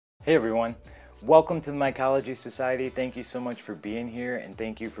Hey everyone, welcome to the Mycology Society. Thank you so much for being here and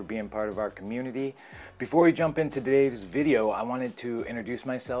thank you for being part of our community. Before we jump into today's video, I wanted to introduce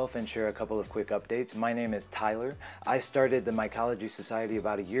myself and share a couple of quick updates. My name is Tyler. I started the Mycology Society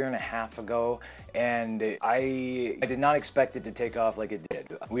about a year and a half ago, and I did not expect it to take off like it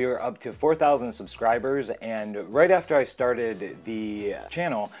did. We were up to 4,000 subscribers, and right after I started the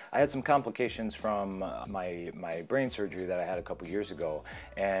channel, I had some complications from my brain surgery that I had a couple years ago,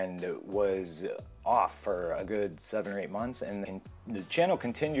 and was off for a good 7 or 8 months, and the channel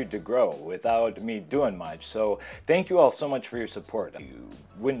continued to grow without me doing much. So thank you all so much for your support. You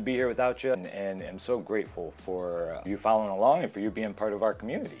wouldn't be here without you, and I'm so grateful for you following along and for you being part of our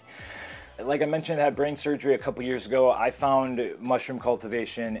community. Like I mentioned, I had brain surgery a couple years ago. I found mushroom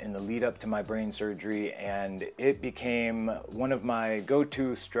cultivation in the lead up to my brain surgery, and it became one of my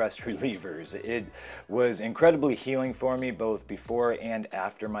go-to stress relievers. It was incredibly healing for me both before and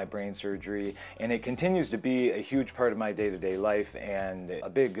after my brain surgery, and it continues to be a huge part of my day-to-day life and a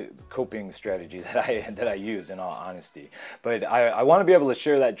big coping strategy that I use, in all honesty. But I want to be able to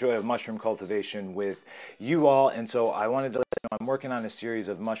share that joy of mushroom cultivation with you all, and so I wanted to let you know I'm working on a series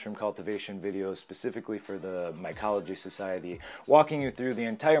of mushroom cultivation videos specifically for the Mycology Society, walking you through the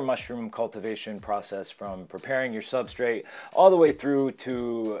entire mushroom cultivation process from preparing your substrate all the way through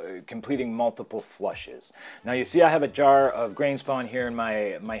to completing multiple flushes. Now you see I have a jar of grain spawn here in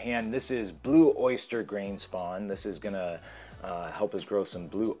my hand. This is blue oyster grain spawn. This is gonna help us grow some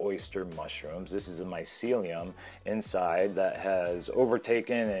blue oyster mushrooms. This is a mycelium inside that has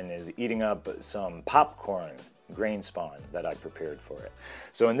overtaken and is eating up some popcorn grain spawn that I prepared for it.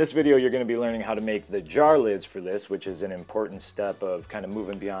 So in this video, you're going to be learning how to make the jar lids for this, which is an important step of kind of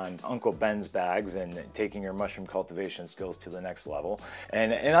moving beyond Uncle Ben's bags and taking your mushroom cultivation skills to the next level.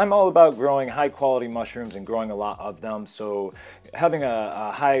 And I'm all about growing high quality mushrooms and growing a lot of them. So having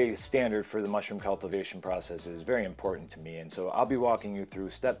a high standard for the mushroom cultivation process is very important to me. And so I'll be walking you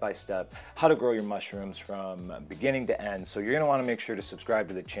through step by step how to grow your mushrooms from beginning to end. So you're going to want to make sure to subscribe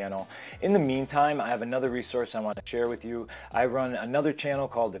to the channel. In the meantime, I have another resource I want to share with you. I run another channel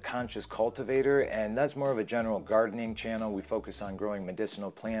called The Conscious Cultivator, and that's more of a general gardening channel. We focus on growing medicinal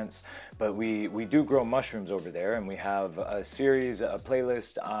plants, but we do grow mushrooms over there, and we have a series, a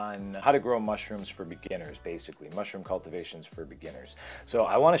playlist on how to grow mushrooms for beginners, basically, mushroom cultivations for beginners. So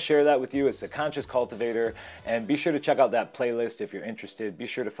I want to share that with you. It's The Conscious Cultivator, and be sure to check out that playlist if you're interested. Be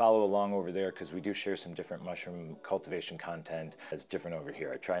sure to follow along over there because we do share some different mushroom cultivation content that's different over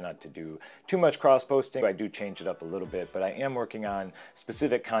here. I try not to do too much cross-posting. I do change it up a little bit, but I am working on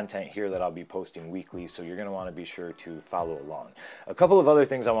specific content here that I'll be posting weekly, so you're going to want to be sure to follow along. A couple of other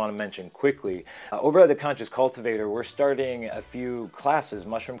things I want to mention quickly. Over at The Conscious Cultivator, we're starting a few classes,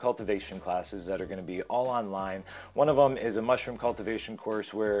 mushroom cultivation classes, that are going to be all online. One of them is a mushroom cultivation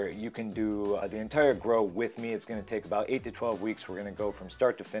course where you can do the entire grow with me. It's going to take about 8 to 12 weeks. We're going to go from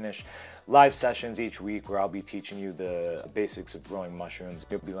start to finish, live sessions each week where I'll be teaching you the basics of growing mushrooms.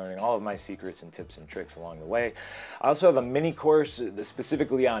 You'll be learning all of my secrets and tips and tricks along the way. I also have a mini course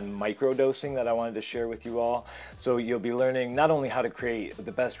specifically on microdosing that I wanted to share with you all. So you'll be learning not only how to create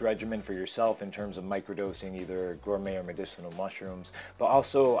the best regimen for yourself in terms of microdosing either gourmet or medicinal mushrooms, but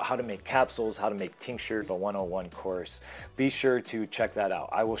also how to make capsules, how to make tinctures, a 101 course. Be sure to check that out.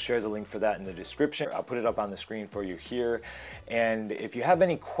 I will share the link for that in the description. I'll put it up on the screen for you here. And if you have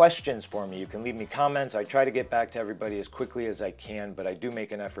any questions for me, you can leave me comments. I try to get back to everybody as quickly as I can, but I do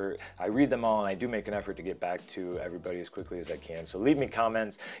make an effort. I read them all, and I do make an effort to get back to everybody as quickly as I can. So leave me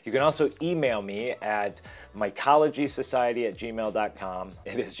comments. You can also email me at mycologysociety@gmail.com.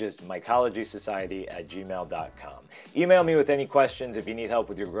 It is just mycologysociety@gmail.com. Email me with any questions. If you need help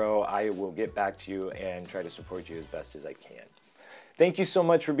with your grow, I will get back to you and try to support you as best as I can. Thank you so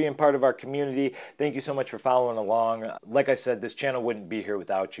much for being part of our community. Thank you so much for following along. Like I said, this channel wouldn't be here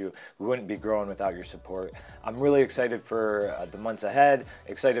without you. We wouldn't be growing without your support. I'm really excited for the months ahead,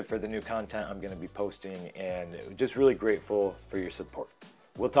 excited for the new content I'm going to be posting, and just really grateful for your support.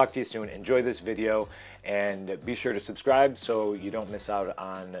 We'll talk to you soon. Enjoy this video, and be sure to subscribe so you don't miss out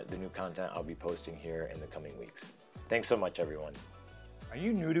on the new content I'll be posting here in the coming weeks. Thanks so much, everyone. Are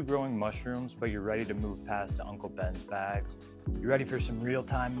you new to growing mushrooms, but you're ready to move past Uncle Ben's bags? You ready for some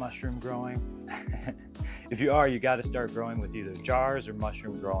real-time mushroom growing? If you are, you got to start growing with either jars or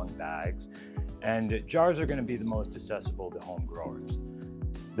mushroom growing bags. And jars are going to be the most accessible to home growers.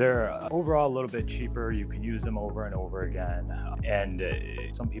 They're overall a little bit cheaper. You can use them over and over again. And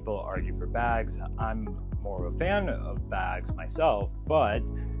some people argue for bags. I'm more of a fan of bags myself, but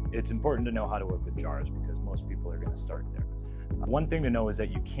it's important to know how to work with jars because most people are going to start there. One thing to know is that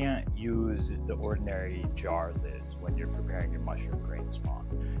you can't use the ordinary jar lids when you're preparing your mushroom grain spawn.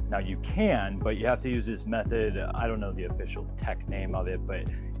 Now you can, but you have to use this method. I don't know the official tech name of it, but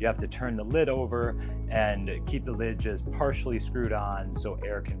you have to turn the lid over and keep the lid just partially screwed on so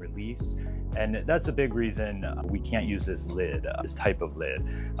air can release. And that's a big reason we can't use this lid, this type of lid.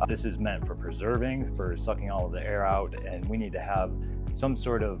 This is meant for preserving, for sucking all of the air out, and we need to have some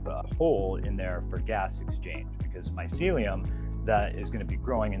sort of hole in there for gas exchange, because mycelium that is going to be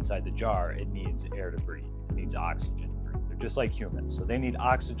growing inside the jar, it needs air to breathe, it needs oxygen. Just like humans. So they need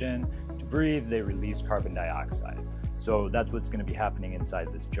oxygen to breathe, they release carbon dioxide. So that's what's going to be happening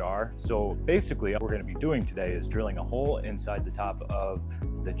inside this jar. So basically what we're going to be doing today is drilling a hole inside the top of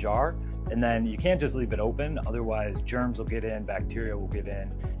the jar, and then you can't just leave it open, otherwise germs will get in, bacteria will get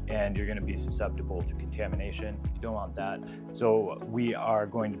in, and you're going to be susceptible to contamination. You don't want that. So we are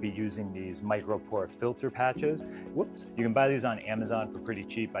going to be using these micropore filter patches. Whoops. You can buy these on Amazon for pretty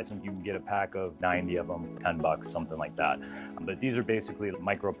cheap. I think you can get a pack of 90 of them for 10 bucks, something like that. But these are basically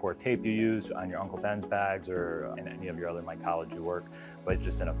micropore tape you use on your Uncle Ben's bags or in any of your other mycology work, but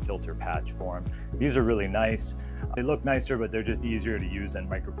just in a filter patch form. These are really nice. They look nicer, but they're just easier to use than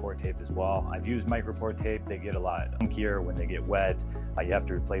micropore tape as well. I've used micropore tape. They get a lot funkier when they get wet. You have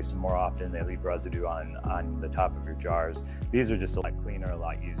to replace them more often. They leave residue on the top of your jars. These are just a lot cleaner, a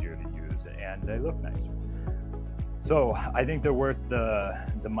lot easier to use, and they look nicer. So I think they're worth the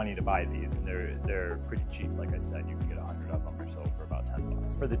money to buy these, and they're pretty cheap. Like I said, you can get 100 of them or so for about 10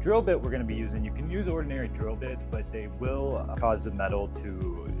 bucks. For the drill bit we're going to be using, you can use ordinary drill bits, but they will cause the metal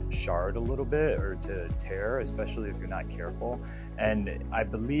to shard a little bit or to tear, especially if you're not careful. And I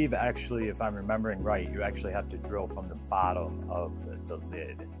believe, actually, if I'm remembering right, you actually have to drill from the bottom of the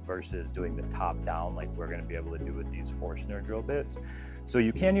lid versus doing the top down like we're going to be able to do with these Forstner drill bits. So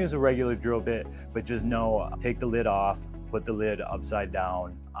you can use a regular drill bit, but just know, take the lid off, put the lid upside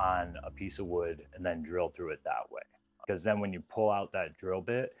down on a piece of wood, and then drill through it that way. Because then when you pull out that drill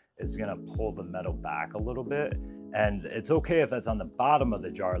bit, it's going to pull the metal back a little bit. And it's okay if that's on the bottom of the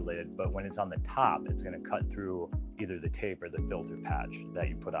jar lid, but when it's on the top, it's going to cut through either the tape or the filter patch that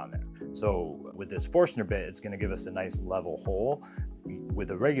you put on there. So with this Forstner bit, it's going to give us a nice level hole.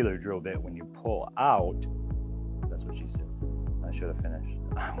 With a regular drill bit, when you pull out, that's what she said. I should have finished.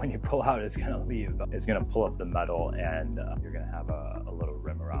 When you pull out, it's going to pull up the metal, and you're going to have a little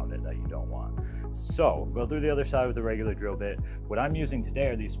rim around it that you don't want. So go through the other side with the regular drill bit. What I'm using today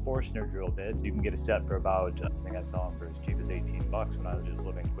are these Forstner drill bits. You can get a set for about, I think I saw them for as cheap as 18 bucks when I was just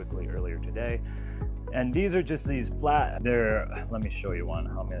living quickly earlier today. And these are just these flat, let me show you one.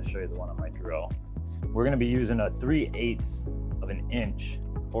 I'm going to show you the one on my drill. We're going to be using a 3/8 of an inch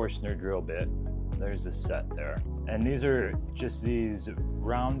Forstner drill bit. There's a set there. And these are just these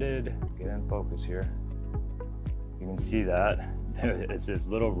rounded, get in focus here. You can see that. It's this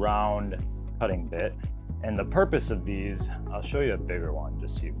little round cutting bit. And the purpose of these, I'll show you a bigger one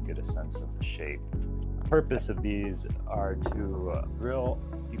just so you can get a sense of the shape. The purpose of these are to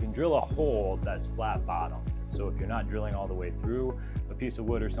you can drill a hole that's flat bottom. So if you're not drilling all the way through a piece of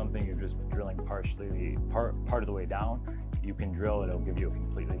wood or something, you're just drilling partially, part of the way down, you can drill, it'll give you a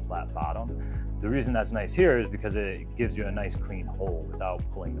completely flat bottom. The reason that's nice here is because it gives you a nice clean hole without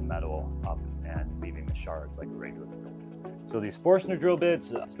pulling the metal up and leaving the shards like a regular drill bit. So these Forstner drill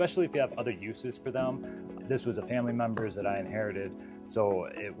bits, especially if you have other uses for them, this was a family member's that I inherited, so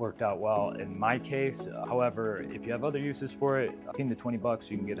it worked out well in my case. However, if you have other uses for it, 15 to 20 bucks,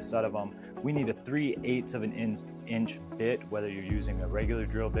 you can get a set of them. We need a 3/8 of an inch bit, whether you're using a regular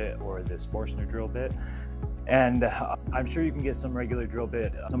drill bit or this Forstner drill bit. And I'm sure you can get some regular drill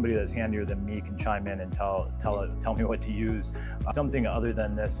bit. Somebody that's handier than me can chime in and tell me what to use. Something other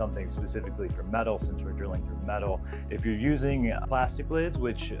than this, something specifically for metal, since we're drilling through metal. If you're using plastic lids,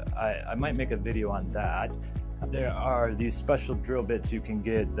 which I might make a video on that, there are these special drill bits you can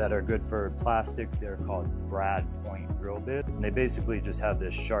get that are good for plastic. They're called brad point drill bit. And they basically just have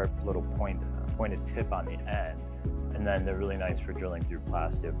this sharp little pointed tip on the end. And then they're really nice for drilling through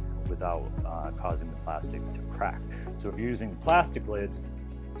plastic without causing the plastic to crack. So if you're using plastic lids,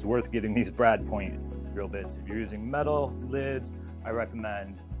 it's worth getting these brad point drill bits. If you're using metal lids, I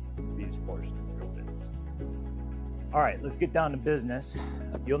recommend these Forstner drill bits. All right, let's get down to business.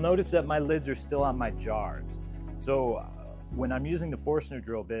 You'll notice that my lids are still on my jars. So when I'm using the Forstner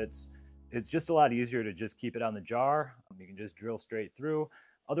drill bits, it's just a lot easier to just keep it on the jar. You can just drill straight through.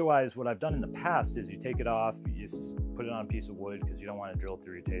 Otherwise, what I've done in the past is you take it off, you just put it on a piece of wood because you don't want to drill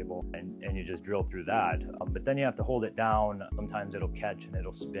through your table, and you just drill through that. But then you have to hold it down. Sometimes it'll catch and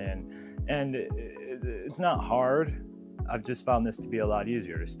it'll spin. And it's not hard. I've just found this to be a lot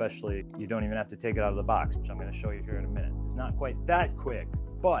easier, especially you don't even have to take it out of the box, which I'm going to show you here in a minute. It's not quite that quick,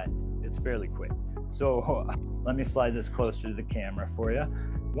 but it's fairly quick. So Let me slide this closer to the camera for you.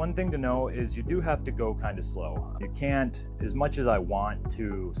 One thing to know is you do have to go kind of slow. You can't, as much as I want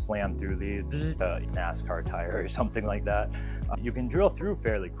to slam through the NASCAR tire or something like that, you can drill through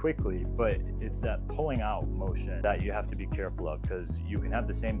fairly quickly, but it's that pulling out motion that you have to be careful of, because you can have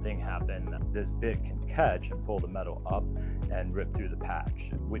the same thing happen. This bit can catch and pull the metal up and rip through the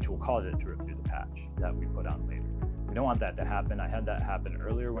patch, which will cause it to rip through the patch that we put on later. We don't want that to happen. I had that happen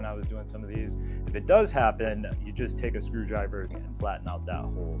earlier when I was doing some of these. If it does happen, you just take a screwdriver and flatten out that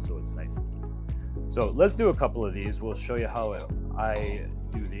hole so it's nice and even. So let's do a couple of these. We'll show you how I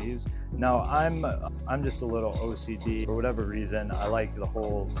do these. Now I'm just a little OCD. For whatever reason, I like the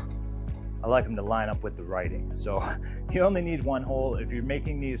holes. I like them to line up with the writing. So you only need one hole. If you're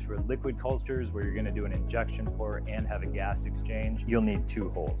making these for liquid cultures where you're gonna do an injection pour and have a gas exchange, you'll need 2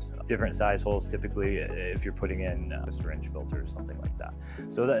 holes. Different size holes typically if you're putting in a syringe filter or something like that.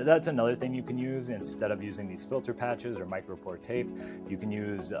 So that's another thing you can use. Instead of using these filter patches or micropore tape, you can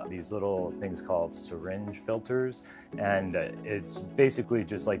use these little things called syringe filters. And it's basically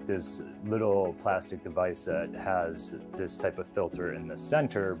just like this little plastic device that has this type of filter in the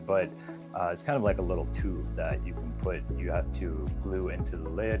center, but it's kind of like a little tube that you can put, you have to glue into the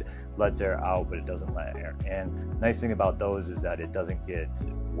lid, lets air out, but it doesn't let air in. Nice thing about those is that it doesn't get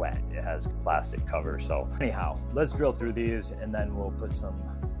wet. It has plastic cover. So anyhow, let's drill through these and then we'll put some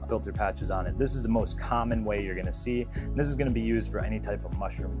filter patches on it. This is the most common way you're gonna see. And this is gonna be used for any type of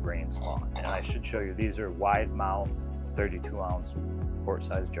mushroom grain spawn. And I should show you, these are wide mouth, 32-ounce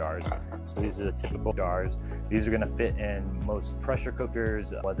quart-sized jars. So these are the typical jars. These are going to fit in most pressure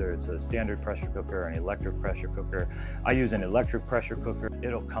cookers, whether it's a standard pressure cooker or an electric pressure cooker. I use an electric pressure cooker.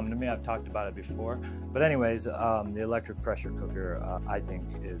 It'll come to me. I've talked about it before. But anyways, the electric pressure cooker I think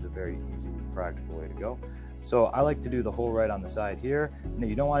is a very easy, practical way to go. So I like to do the hole right on the side here. Now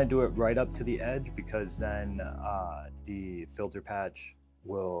you don't want to do it right up to the edge, because then the filter patch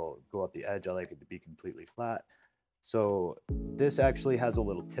will go up the edge. I like it to be completely flat. So this actually has a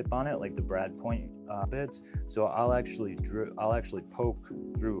little tip on it, like the brad point bits. So I'll actually poke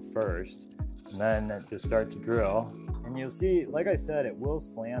through first, and then just start to drill. And you'll see, like I said, it will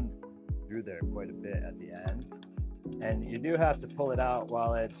slam through there quite a bit at the end. And you do have to pull it out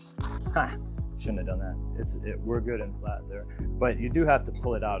while it's, shouldn't have done that. We're good and flat there. But you do have to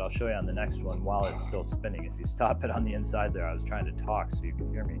pull it out. I'll show you on the next one while it's still spinning. If you stop it on the inside there, I was trying to talk so you can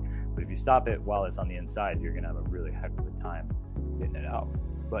hear me. But if you stop it while it's on the inside, you're gonna have a really heck of a time getting it out.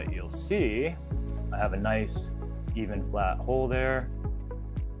 But you'll see, I have a nice, even flat hole there.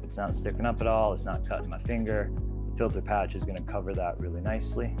 It's not sticking up at all. It's not cutting my finger. The filter patch is gonna cover that really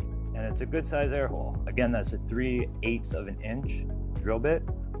nicely. And it's a good size air hole. Again, that's a 3/8 of an inch drill bit.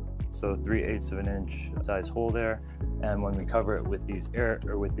 So 3/8 of an inch size hole there. And when we cover it with these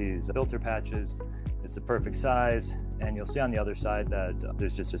filter patches, it's the perfect size. And you'll see on the other side that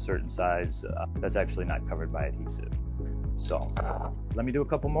there's just a certain size that's actually not covered by adhesive. So let me do a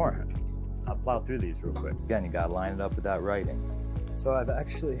couple more. I'll plow through these real quick. Again, you gotta line it up with that writing. So I've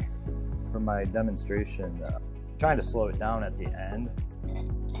actually, for my demonstration, trying to slow it down at the end.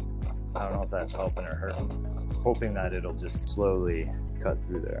 I don't know if that's helping or hurting. Hoping that it'll just slowly cut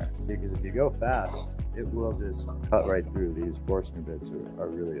through there. See, because if you go fast, it will just cut right through. These forstner bits are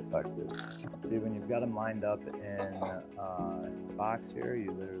really effective. See, when you've got them lined up in a box here,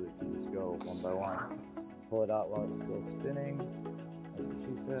 you literally can just go one by one. Pull it out while it's still spinning. That's what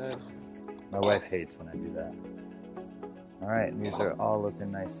she said. My wife hates when I do that. All right, these are all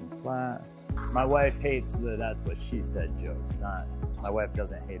looking nice and flat. My wife hates the "that's what she said" jokes. Not, my wife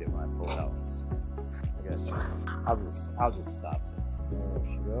doesn't hate it when I pull it out and spin. I guess I'll just stop. There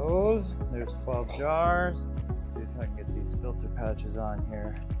she goes. There's 12 jars. Let's see if I can get these filter patches on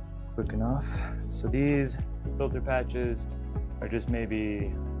here quick enough. So these filter patches are just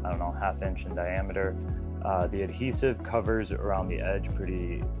maybe, I don't know, 1/2 inch in diameter. The adhesive covers around the edge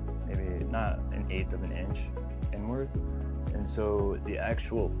maybe not 1/8 of an inch inward. And so the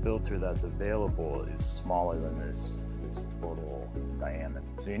actual filter that's available is smaller than this total diameter.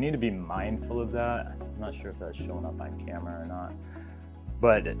 So you need to be mindful of that. I'm not sure if that's showing up on camera or not.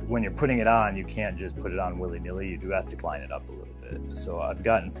 But when you're putting it on, you can't just put it on willy-nilly. You do have to line it up a little bit. So I've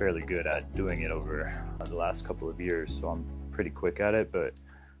gotten fairly good at doing it over the last couple of years, so I'm pretty quick at it. But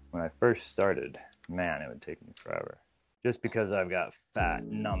when I first started, man, it would take me forever. Just because I've got fat,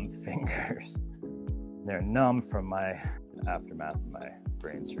 numb fingers. They're numb from my aftermath of my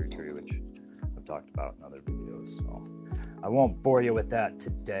brain surgery, which I've talked about in other videos. So I won't bore you with that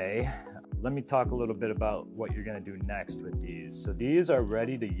today. Let me talk a little bit about what you're gonna do next with these. So these are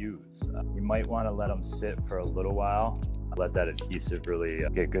ready to use. You might wanna let them sit for a little while let that adhesive really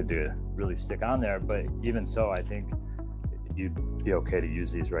get good to really stick on there. But even so, I think you'd be okay to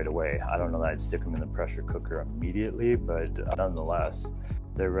use these right away. I don't know that I'd stick them in the pressure cooker immediately, but nonetheless,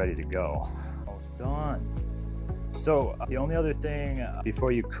 they're ready to go. Almost done. So the only other thing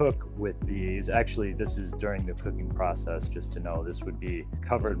before you cook with these, actually this is during the cooking process, just to know, this would be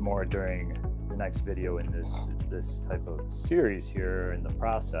covered more during the next video in this type of series here in the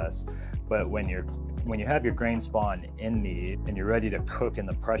process. But when you have your grain spawn in these and you're ready to cook in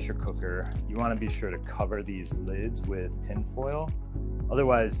the pressure cooker, you want to be sure to cover these lids with tin foil.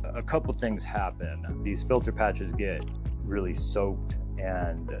 Otherwise, a couple things happen. These filter patches get really soaked,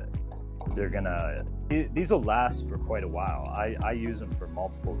 and these will last for quite a while. I use them for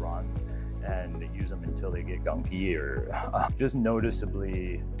multiple runs and use them until they get gunky or just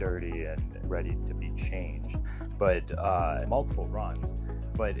noticeably dirty and ready to be changed, but multiple runs.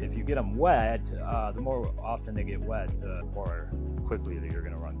 But if you get them wet, the more often they get wet, the more quickly that you're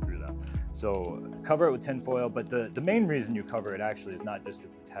going to run through them. So cover it with tin foil, but the main reason you cover it actually is not just to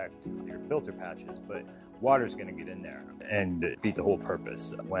protect your filter patches, but water's going to get in there and defeat the whole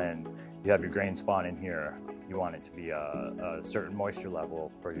purpose. When you have your grain spawn in here, you want it to be a certain moisture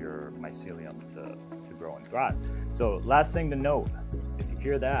level for your mycelium to grow and thrive. So last thing to note, if you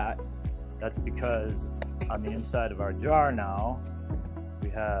hear that, that's because on the inside of our jar now, we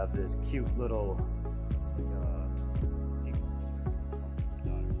have this cute little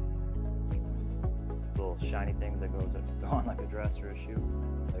shiny thing that goes on like a dress or a shoe.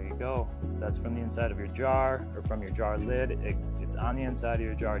 There you go. That's from the inside of your jar, or from your jar lid. It's on the inside of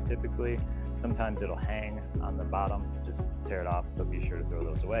your jar typically. Sometimes it'll hang on the bottom. Just tear it off, but be sure to throw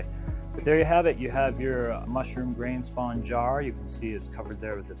those away. But there you have it. You have your mushroom grain spawn jar. You can see it's covered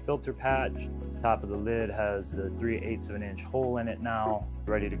there with the filter patch. Top of the lid has the 3/8 of an inch hole in it now.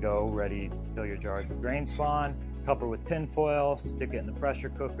 Ready to go, ready to fill your jars with grain spawn. Cover with tin foil, stick it in the pressure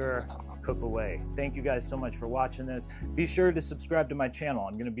cooker, cook away. Thank you guys so much for watching this. Be sure to subscribe to my channel.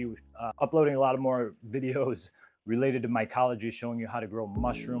 I'm going to be uploading a lot of more videos related to mycology, showing you how to grow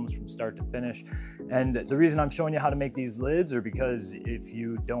mushrooms from start to finish. And the reason I'm showing you how to make these lids are because if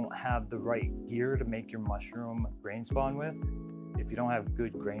you don't have the right gear to make your mushroom grain spawn with, if you don't have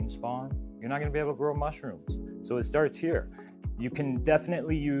good grain spawn, you're not going to be able to grow mushrooms. So it starts here. You can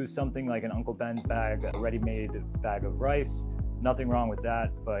definitely use something like an Uncle Ben's bag, a ready-made bag of rice. Nothing wrong with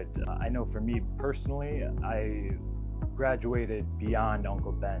that, but I know for me personally, I graduated beyond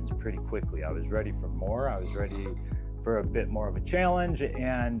Uncle Ben's pretty quickly. I was ready for more. I was ready for a bit more of a challenge,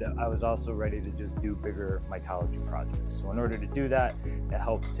 and I was also ready to just do bigger mycology projects. So in order to do that, it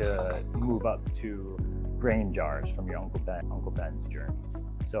helps to move up to grain jars from your Uncle Ben's journeys.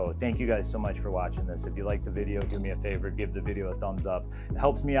 So thank you guys so much for watching this. If you liked the video, do me a favor, give the video a thumbs up. It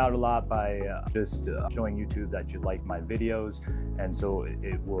helps me out a lot by just showing YouTube that you like my videos, and so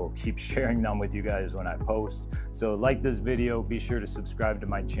it will keep sharing them with you guys when I post. So like this video, be sure to subscribe to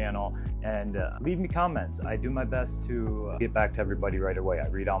my channel, and leave me comments. I do my best to get back to everybody right away. I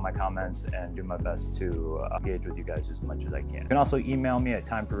read all my comments and do my best to engage with you guys as much as I can. You can also email me at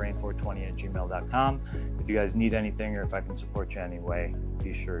timeforrain420@gmail.com. If you guys need anything, or if I can support you in any way,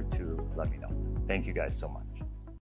 be sure to let me know. Thank you guys so much.